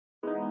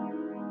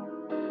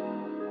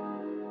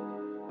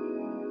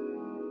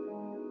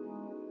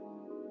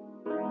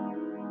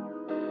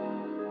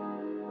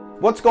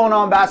What's going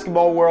on,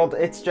 basketball world?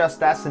 It's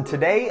just us, and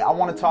today I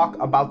want to talk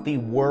about the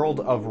world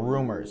of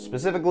rumors.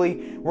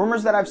 Specifically,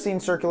 rumors that I've seen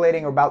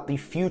circulating about the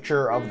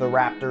future of the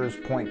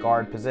Raptors point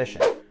guard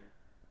position.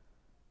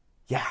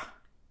 Yeah,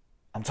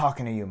 I'm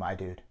talking to you, my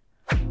dude.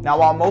 Now,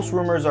 while most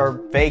rumors are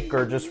fake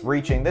or just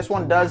reaching, this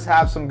one does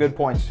have some good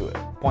points to it.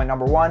 Point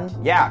number one,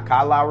 yeah,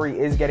 Kyle Lowry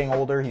is getting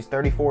older. He's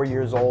 34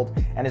 years old,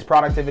 and his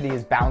productivity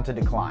is bound to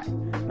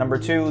decline. Number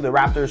two, the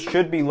Raptors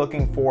should be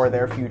looking for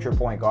their future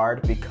point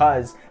guard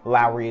because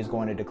Lowry is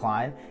going to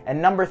decline.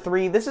 And number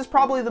three, this is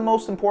probably the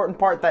most important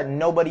part that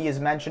nobody is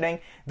mentioning.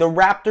 The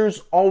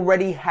Raptors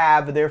already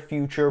have their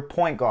future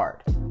point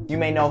guard. You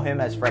may know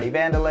him as Freddy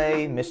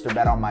VanVleet, Mr.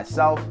 Bet on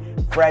Myself,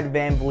 Fred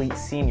VanVleet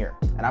Sr.,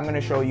 and I'm going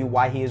to show you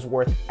why he is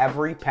worth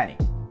every penny.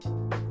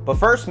 But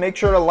first, make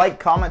sure to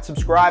like, comment,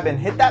 subscribe, and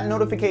hit that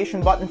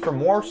notification button for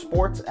more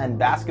sports and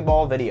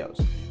basketball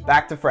videos.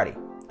 Back to Freddy.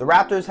 The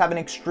Raptors have an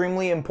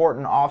extremely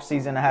important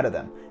offseason ahead of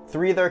them.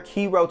 Three of their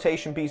key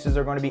rotation pieces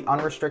are going to be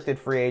unrestricted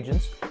free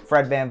agents: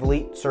 Fred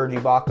VanVleet, Serge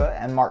Ibaka,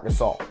 and Marc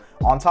Gasol.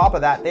 On top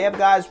of that, they have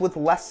guys with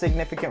less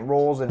significant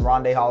roles in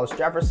Rondae, Hollis,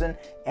 Jefferson,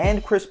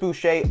 and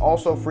Boucher,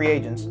 also free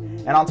agents.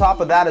 And on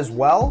top of that as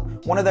well,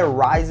 one of their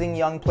rising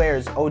young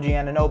players, OG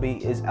Anunoby,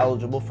 is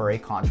eligible for a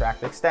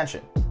contract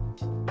extension.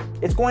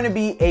 It's going to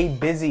be a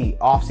busy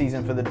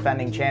offseason for the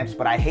defending champs,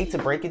 but I hate to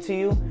break it to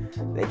you,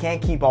 they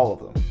can't keep all of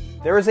them.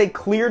 There is a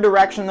clear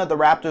direction that the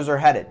Raptors are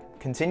headed.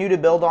 Continue to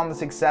build on the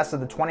success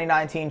of the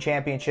 2019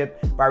 championship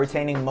by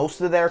retaining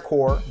most of their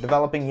core,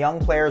 developing young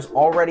players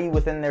already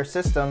within their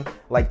system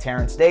like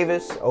Terrence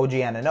Davis, OG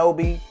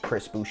Anunoby,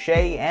 Boucher,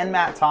 and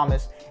Matt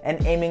Thomas,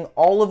 and aiming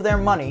all of their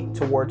money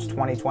towards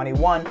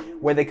 2021,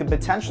 where they could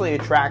potentially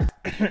attract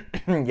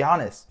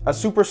Giannis, a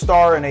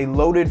superstar in a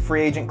loaded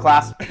free agent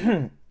class.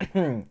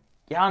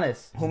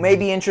 Giannis, who may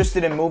be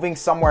interested in moving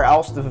somewhere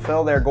else to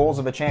fulfill their goals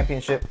of a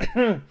championship.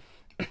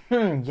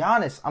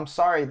 Giannis, I'm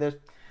sorry, there's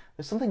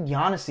something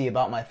Giannis-y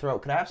about my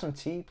throat. Could I have some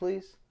tea,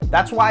 please?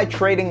 That's why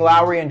trading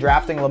Lowry and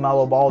drafting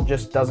Lamelo Ball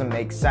just doesn't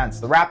make sense.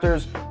 The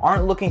Raptors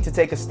aren't looking to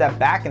take a step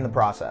back in the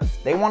process.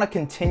 They want to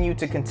continue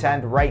to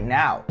contend right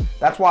now.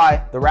 That's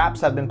why the Raps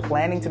have been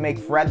planning to make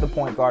Fred the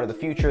point guard of the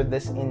future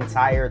this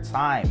entire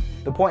time.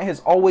 The point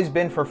has always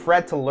been for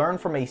Fred to learn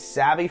from a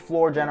savvy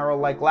floor general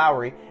like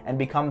Lowry and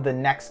become the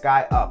next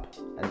guy up.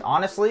 And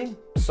honestly,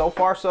 so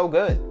far so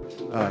good.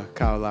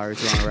 Kyle Lowry,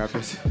 Toronto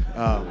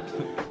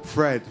Raptors.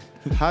 Fred,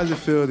 how does it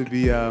feel to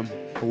be a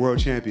world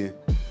champion?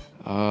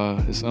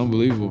 It's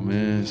unbelievable,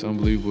 man. It's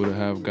unbelievable to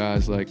have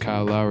guys like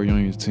Kyle Lowry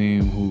on your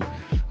team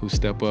who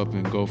step up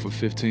and go for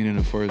 15 in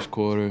the first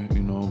quarter,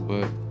 you know,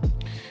 but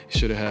he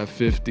should have had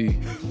 50.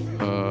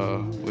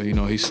 But, you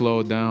know, he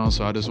slowed down,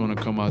 so I just want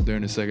to come out there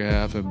in the second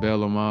half and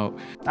bail him out.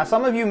 Now,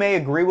 some of you may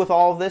agree with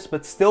all of this,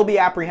 but still be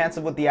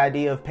apprehensive with the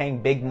idea of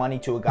paying big money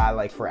to a guy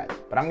like Fred.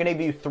 But I'm going to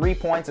give you 3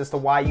 points as to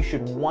why you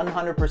should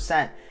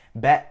 100%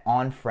 bet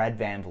on Fred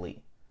VanVleet.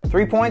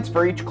 3 points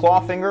for each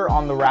claw finger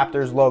on the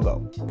Raptors logo.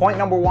 Point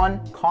number one,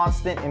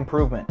 constant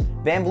improvement.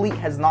 VanVleet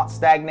has not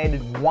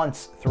stagnated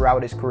once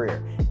throughout his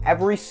career.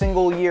 Every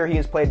single year he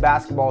has played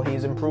basketball, he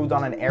has improved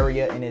on an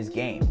area in his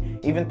game.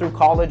 Even through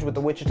college with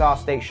the Wichita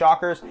State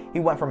Shockers, he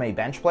went from a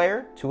bench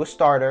player to a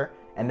starter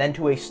and then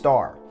to a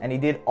star. And he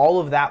did all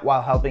of that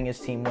while helping his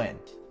team win.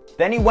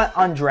 Then he went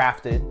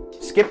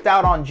undrafted, skipped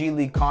out on G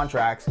League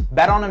contracts,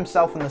 bet on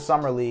himself in the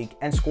Summer League,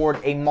 and scored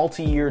a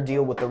multi-year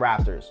deal with the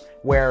Raptors,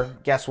 where,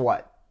 guess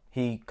what?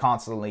 He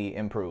constantly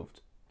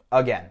improved.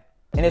 Again.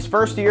 In his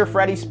first year,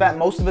 Freddy spent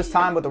most of his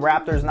time with the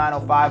Raptors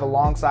 905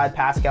 alongside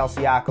Pascal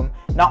Siakam.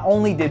 Not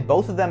only did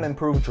both of them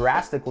improve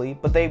drastically,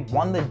 but they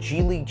won the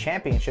G League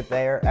championship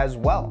there as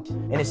well.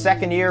 In his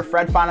second year,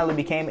 Fred finally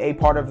became a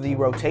part of the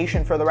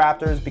rotation for the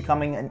Raptors,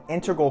 becoming an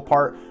integral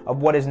part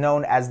of what is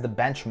known as the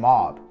bench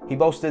mob. He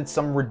boasted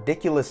some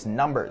ridiculous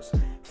numbers.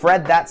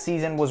 Fred that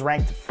season was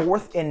ranked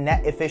 4th in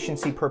net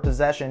efficiency per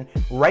possession,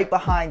 right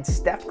behind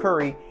Steph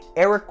Curry,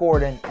 Eric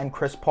Gordon, and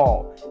Chris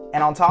Paul.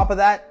 And on top of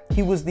that,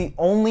 he was the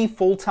only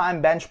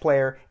full-time bench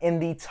player in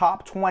the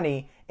top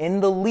 20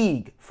 in the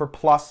league for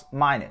plus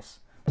minus.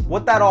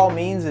 What that all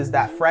means is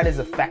that Fred is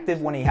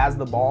effective when he has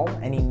the ball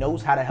and he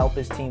knows how to help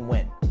his team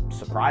win.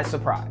 Surprise,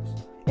 surprise.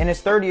 In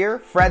his third year,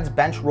 Fred's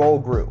bench role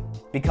grew,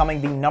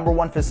 becoming the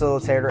 #1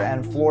 facilitator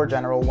and floor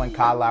general when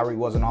Kyle Lowry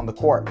wasn't on the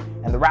court.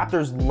 And the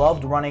Raptors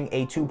loved running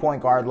a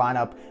 2-point guard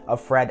lineup of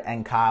Fred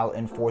and Kyle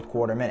in fourth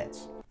quarter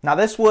minutes. Now,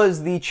 this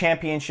was the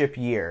championship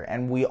year,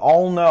 and we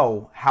all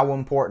know how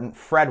important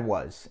Fred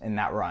was in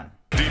that run.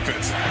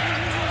 Defense.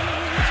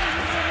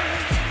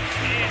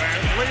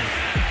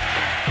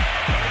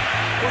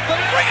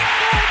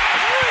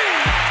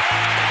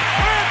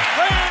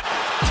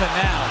 To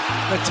now,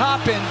 the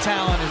top-end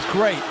talent is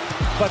great,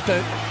 but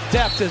the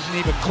depth isn't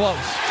even close.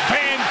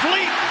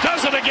 VanVleet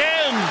does it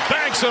again.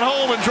 Banks it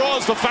home and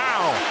draws the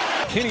foul.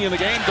 Kinney in the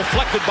game,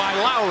 deflected by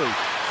Lowry.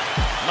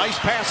 Nice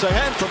pass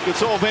ahead from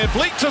Gasol.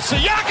 VanVleet to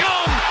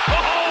Siakam.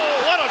 Oh,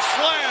 what a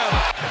slam.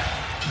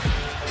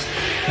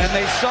 And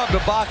they subbed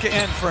Ibaka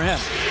in for him.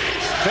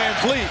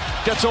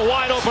 VanVleet gets a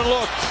wide open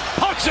look.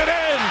 Pucks it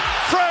in.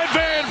 Fred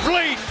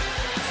VanVleet.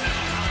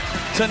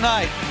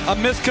 tonight, a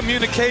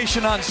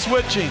miscommunication on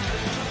switching.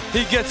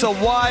 He gets a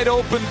wide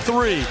open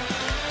 3.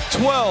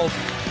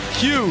 12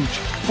 huge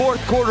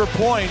fourth quarter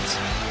points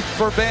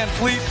for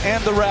VanVleet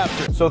and the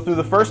Raptors. So through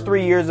the first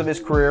 3 years of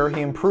his career,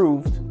 he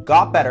improved,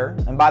 got better,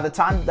 and by the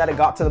time that it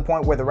got to the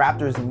point where the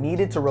Raptors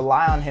needed to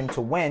rely on him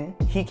to win,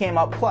 he came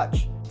up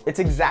clutch. It's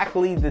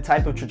exactly the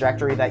type of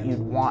trajectory that you'd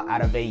want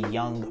out of a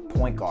young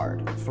point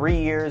guard. 3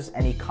 years,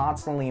 and he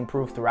constantly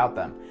improved throughout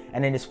them.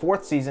 And in his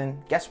 4th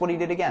season, guess what he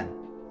did again?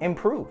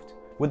 Improved.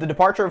 With the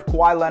departure of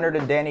Kawhi Leonard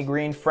and Danny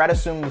Green, Fred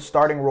assumed the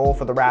starting role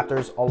for the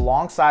Raptors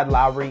alongside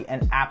Lowry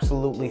and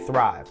absolutely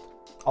thrived.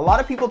 A lot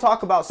of people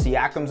talk about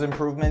Siakam's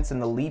improvements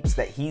and the leaps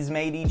that he's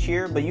made each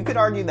year, but you could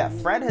argue that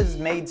Fred has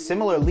made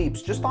similar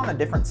leaps just on a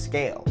different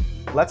scale.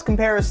 Let's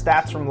compare his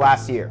stats from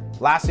last year.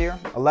 Last year,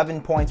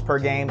 11 points per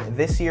game.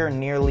 This year,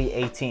 nearly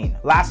 18.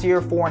 Last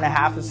year,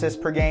 4.5 assists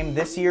per game.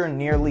 This year,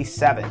 nearly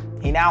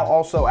 7. He now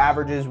also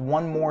averages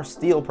 1 more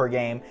steal per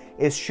game,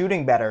 is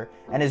shooting better,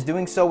 and is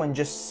doing so in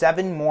just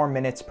 7 more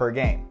minutes per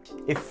game.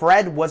 If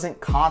Fred wasn't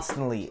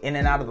constantly in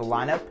and out of the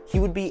lineup, he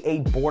would be a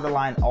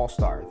borderline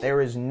all-star.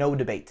 There is no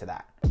debate to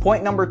that.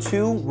 Point number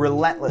 2,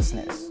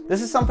 relentlessness.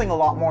 This is something a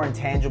lot more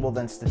intangible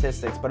than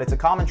statistics, but it's a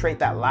common trait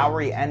that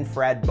Lowry and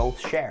Fred both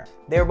share.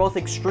 They are both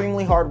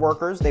extremely hard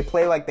workers, they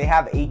play like they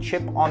have a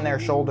chip on their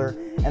shoulder,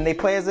 and they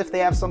play as if they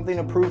have something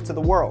to prove to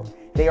the world.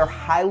 They are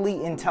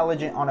highly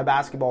intelligent on a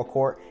basketball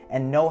court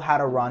and know how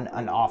to run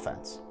an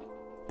offense.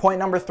 Point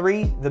number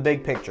 3, the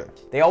big picture.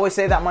 They always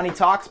say that money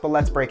talks, but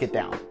let's break it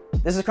down.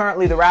 This is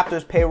currently the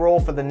Raptors' payroll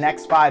for the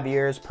next 5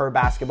 years per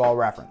Basketball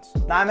Reference.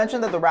 Now, I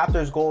mentioned that the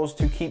Raptors' goal is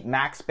to keep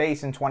max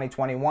space in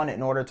 2021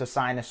 in order to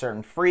sign a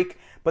certain freak,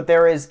 but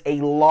there is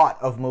a lot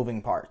of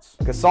moving parts.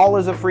 Gasol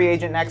is a free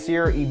agent next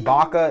year,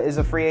 Ibaka is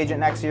a free agent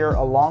next year,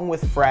 along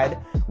with Fred.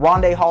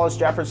 Rondae, Hollis,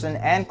 Jefferson,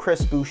 and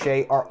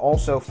Boucher are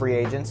also free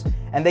agents,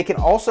 and they can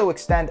also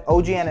extend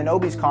OG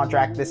Anunoby's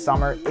contract this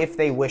summer if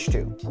they wish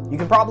to. You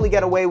can probably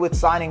get away with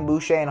signing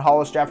Boucher and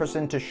Hollis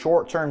Jefferson to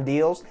short-term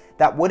deals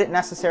that wouldn't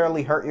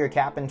necessarily hurt your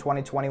cap in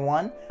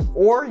 2021,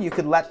 or you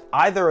could let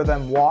either of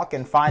them walk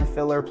and find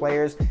filler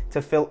players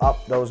to fill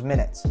up those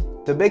minutes.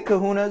 The big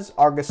kahunas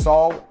are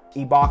Gasol,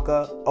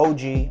 Ibaka,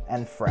 OG,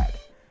 and Fred.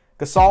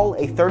 Gasol,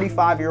 a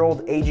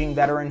 35-year-old aging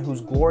veteran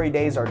whose glory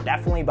days are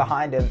definitely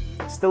behind him,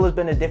 still has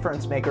been a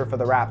difference maker for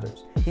the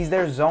Raptors. He's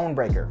their zone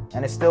breaker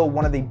and is still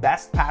one of the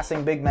best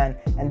passing big men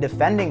and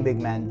defending big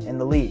men in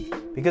the league.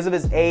 Because of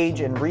his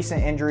age and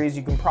recent injuries,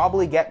 you can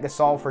probably get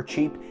Gasol for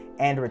cheap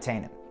and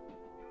retain him.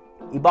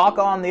 Ibaka,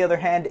 on the other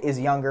hand, is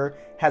younger,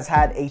 has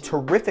had a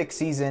terrific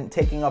season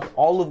taking up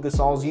all of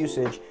Gasol's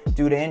usage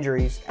due to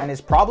injuries, and is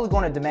probably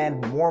going to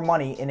demand more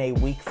money in a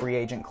weak free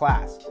agent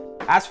class.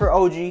 As for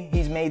OG,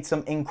 he's made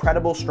some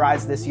incredible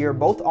strides this year,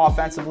 both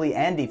offensively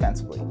and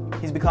defensively.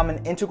 He's become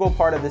an integral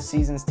part of this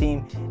season's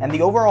team and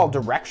the overall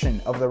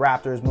direction of the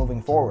Raptors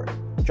moving forward.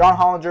 John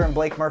Hollinger and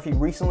Blake Murphy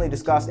recently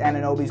discussed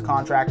Anunoby's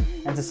contract,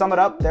 and to sum it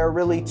up, there are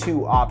really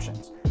 2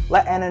 options.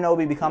 Let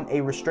Anunoby become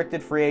a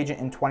restricted free agent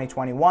in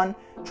 2021,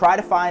 try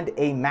to find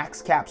a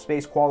max cap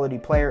space quality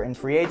player in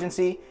free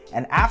agency,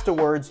 and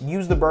afterwards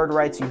use the bird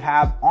rights you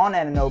have on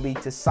Anunoby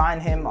to sign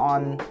him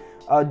on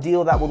a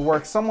deal that would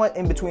work somewhat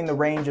in between the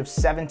range of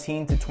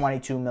 17 to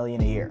 22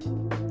 million a year.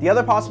 The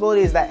other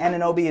possibility is that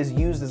Anunoby is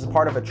used as a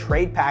part of a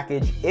trade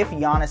package if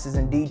Giannis is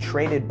indeed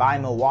traded by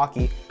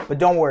Milwaukee, but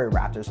don't worry,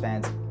 Raptors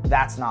fans,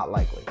 that's not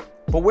likely.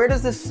 But where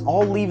does this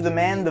all leave the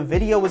man the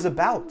video is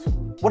about?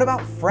 What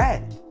about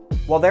Fred?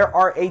 Well, there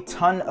are a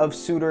ton of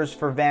suitors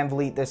for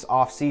VanVleet this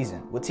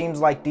offseason, with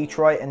teams like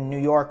Detroit and New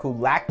York who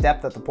lack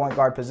depth at the point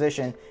guard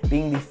position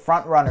being the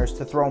front runners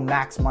to throw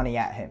max money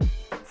at him.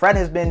 Fred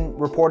has been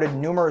reported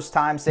numerous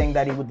times saying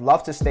that he would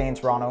love to stay in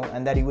Toronto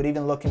and that he would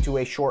even look into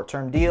a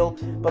short-term deal,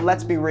 but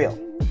let's be real.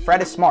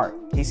 Fred is smart.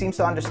 He seems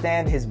to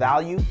understand his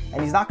value,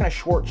 and he's not going to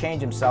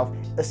shortchange himself,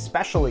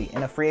 especially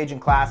in a free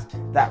agent class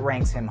that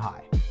ranks him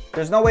high.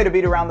 There's no way to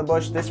beat around the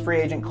bush. This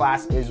free agent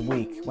class is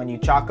weak when you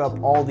chalk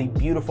up all the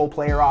beautiful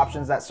player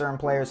options that certain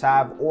players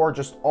have, or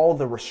just all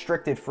the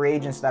restricted free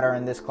agents that are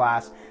in this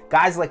class.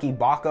 Guys like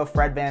Ibaka,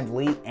 Fred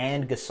VanVleet,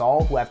 and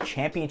Gasol, who have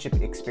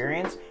championship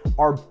experience,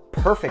 are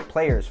perfect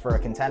players for a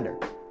contender.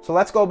 So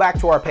let's go back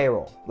to our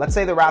payroll. Let's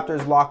say the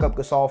Raptors lock up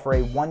Gasol for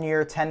a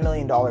 1-year, $10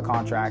 million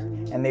contract,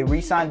 and they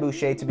re-sign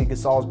Boucher to be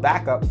Gasol's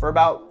backup for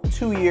about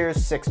 2 years,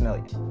 $6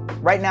 million.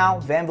 Right now,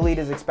 VanVleet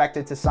is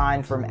expected to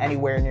sign from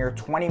anywhere near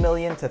 $20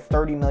 million to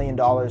 $30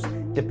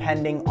 million,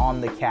 depending on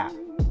the cap.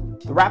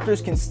 The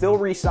Raptors can still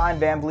re-sign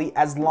VanVleet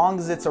as long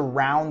as it's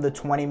around the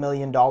 $20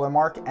 million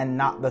mark and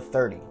not the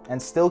 30,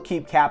 and still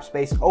keep cap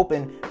space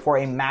open for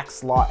a max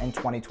slot in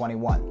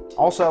 2021.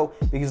 Also,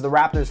 because the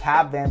Raptors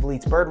have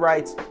VanVleet's bird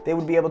rights, they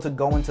would be able to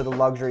go into the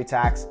luxury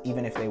tax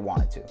even if they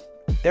wanted to.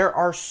 There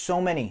are so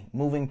many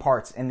moving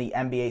parts in the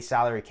NBA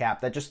salary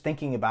cap that just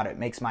thinking about it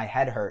makes my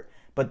head hurt.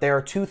 But there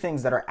are 2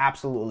 things that are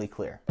absolutely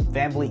clear.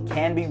 VanVleet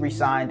can be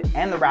re-signed,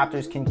 and the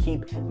Raptors can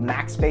keep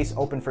max space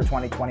open for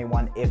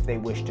 2021 if they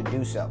wish to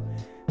do so.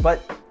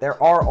 But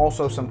there are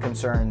also some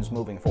concerns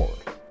moving forward.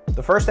 The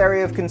The first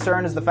area of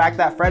concern is the fact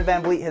that Fred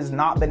VanVleet has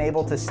not been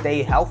able to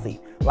stay healthy.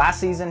 Last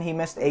season, he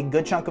missed a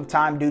good chunk of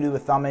time due to a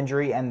thumb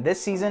injury, and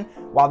this season,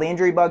 while the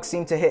injury bug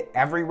seemed to hit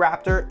every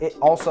Raptor, it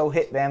also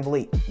hit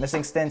VanVleet,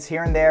 missing stints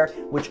here and there,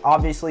 which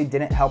obviously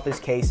didn't help his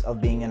case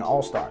of being an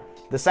all-star.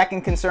 The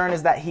second concern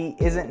is that he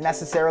isn't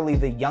necessarily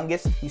the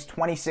youngest. He's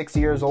 26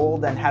 years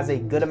old and has a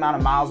good amount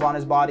of miles on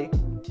his body.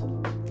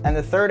 And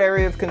the third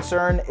area of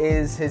concern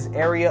is his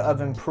area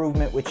of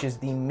improvement, which is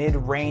the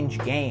mid-range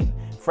game.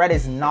 Fred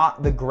is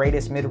not the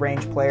greatest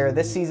mid-range player.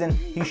 This season,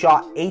 he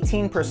shot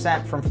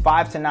 18% from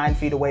 5 to 9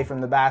 feet away from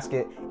the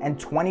basket and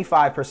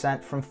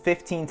 25% from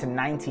 15 to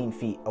 19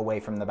 feet away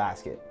from the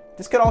basket.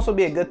 This could also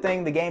be a good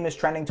thing. The game is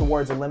trending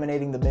towards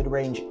eliminating the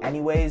mid-range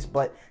anyways,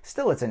 but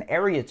still it's an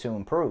area to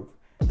improve.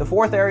 The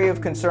fourth area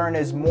of concern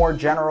is more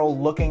general,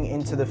 looking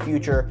into the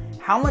future.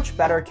 How much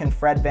better can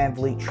Fred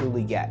VanVleet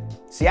truly get?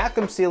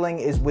 Siakam's ceiling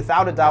is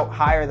without a doubt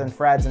higher than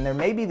Fred's, and there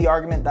may be the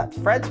argument that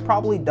Fred's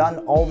probably done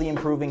all the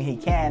improving he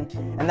can,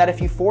 and that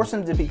if you force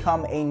him to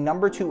become a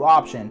number 2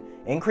 option,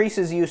 increase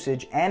his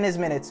usage and his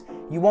minutes,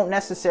 you won't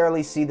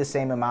necessarily see the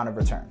same amount of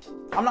return.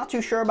 I'm not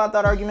too sure about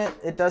that argument.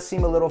 It does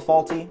seem a little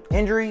faulty.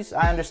 Injuries,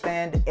 I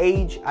understand.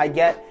 Age, I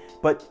get.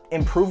 But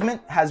improvement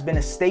has been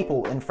a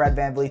staple in Fred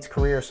VanVleet's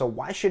career, so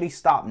why should he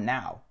stop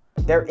now?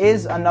 There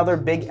is another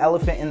big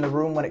elephant in the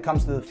room when it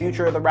comes to the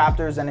future of the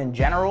Raptors and in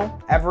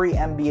general, every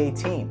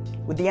NBA team.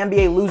 With the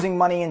NBA losing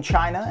money in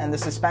China and the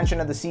suspension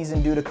of the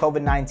season due to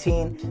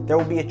COVID-19, there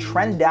will be a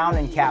trend down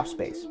in cap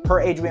space. Per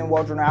Adrian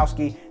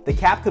Wojnarowski, the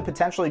cap could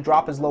potentially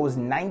drop as low as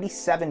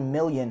 $97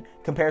 million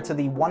compared to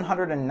the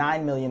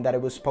 $109 million that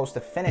it was supposed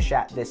to finish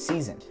at this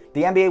season.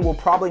 The NBA will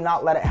probably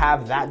not let it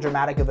have that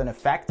dramatic of an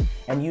effect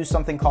and use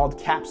something called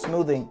cap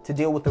smoothing to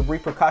deal with the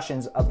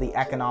repercussions of the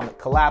economic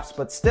collapse,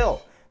 but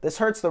still, this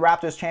hurts the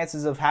Raptors'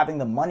 chances of having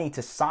the money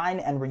to sign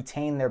and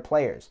retain their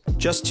players.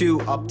 Just to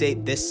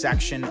update this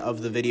section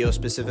of the video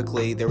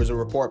specifically, there was a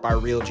report by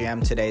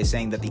RealGM today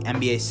saying that the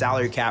NBA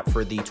salary cap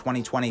for the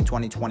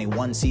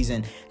 2020-2021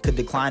 season could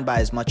decline by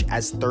as much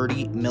as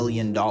 $30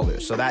 million.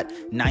 So that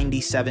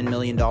 $97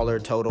 million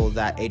total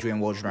that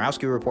Adrian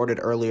Wojnarowski reported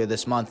earlier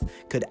this month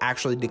could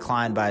actually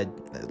decline by,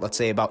 let's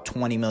say, about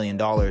 $20 million.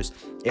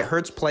 It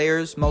hurts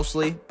players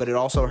mostly, but it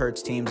also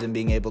hurts teams in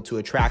being able to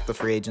attract the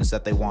free agents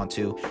that they want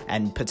to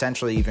and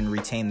potentially even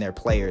retain their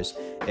players.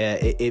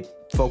 It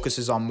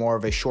focuses on more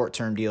of a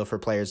short-term deal for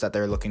players that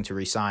they're looking to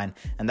re-sign,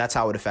 and that's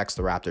how it affects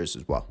the Raptors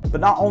as well. But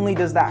not only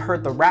does that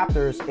hurt the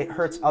Raptors, it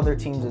hurts other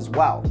teams as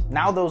well.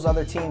 Now those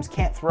other teams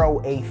can't throw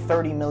a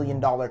 $30 million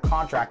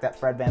contract at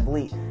Fred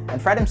VanVleet, and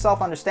Fred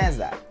himself understands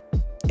that.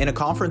 In a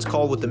conference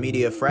call with the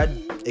media,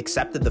 Fred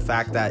accepted the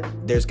fact that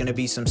there's going to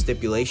be some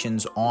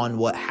stipulations on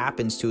what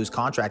happens to his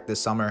contract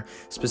this summer,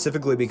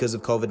 specifically because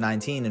of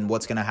COVID-19 and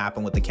what's going to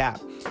happen with the cap.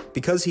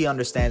 Because he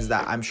understands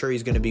that, I'm sure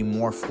he's going to be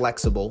more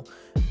flexible,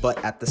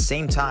 but at the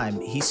same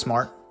time, he's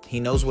smart. He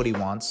knows what he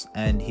wants,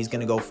 and he's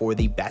going to go for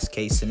the best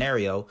case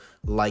scenario,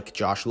 like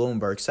Josh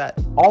Lewenberg said.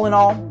 All in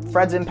all,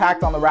 Fred's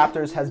impact on the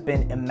Raptors has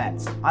been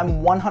immense.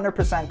 I'm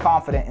 100%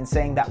 confident in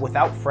saying that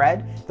without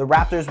Fred, the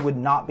Raptors would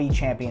not be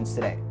champions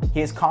today. He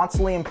has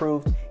constantly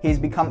improved, he has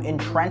become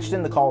entrenched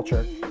in the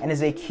culture, and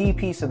is a key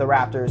piece of the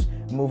Raptors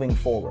moving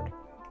forward.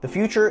 The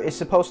future is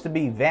supposed to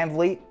be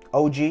VanVleet,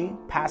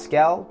 OG,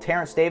 Pascal,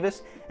 Terrence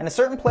Davis, and a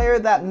certain player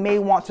that may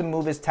want to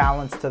move his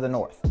talents to the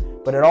north.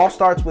 But it all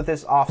starts with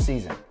this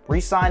offseason,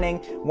 re-signing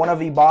one of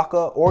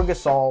Ibaka or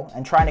Gasol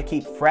and trying to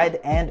keep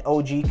Fred and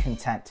OG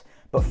content.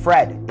 But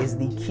Fred is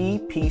the key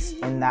piece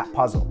in that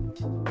puzzle,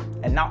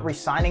 and not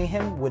re-signing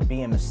him would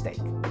be a mistake.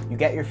 You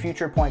get your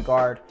future point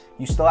guard,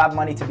 you still have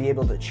money to be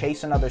able to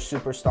chase another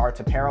superstar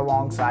to pair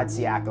alongside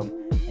Siakam,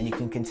 and you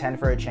can contend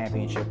for a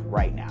championship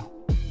right now.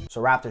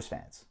 So Raptors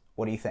fans,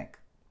 what do you think?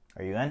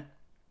 Are you in?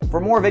 For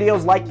more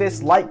videos like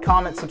this, like,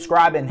 comment,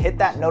 subscribe, and hit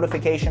that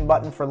notification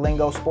button for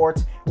Lingo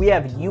Sports. We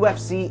have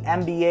UFC,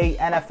 NBA,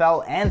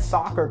 NFL, and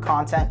soccer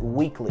content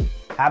weekly.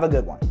 Have a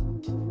good one.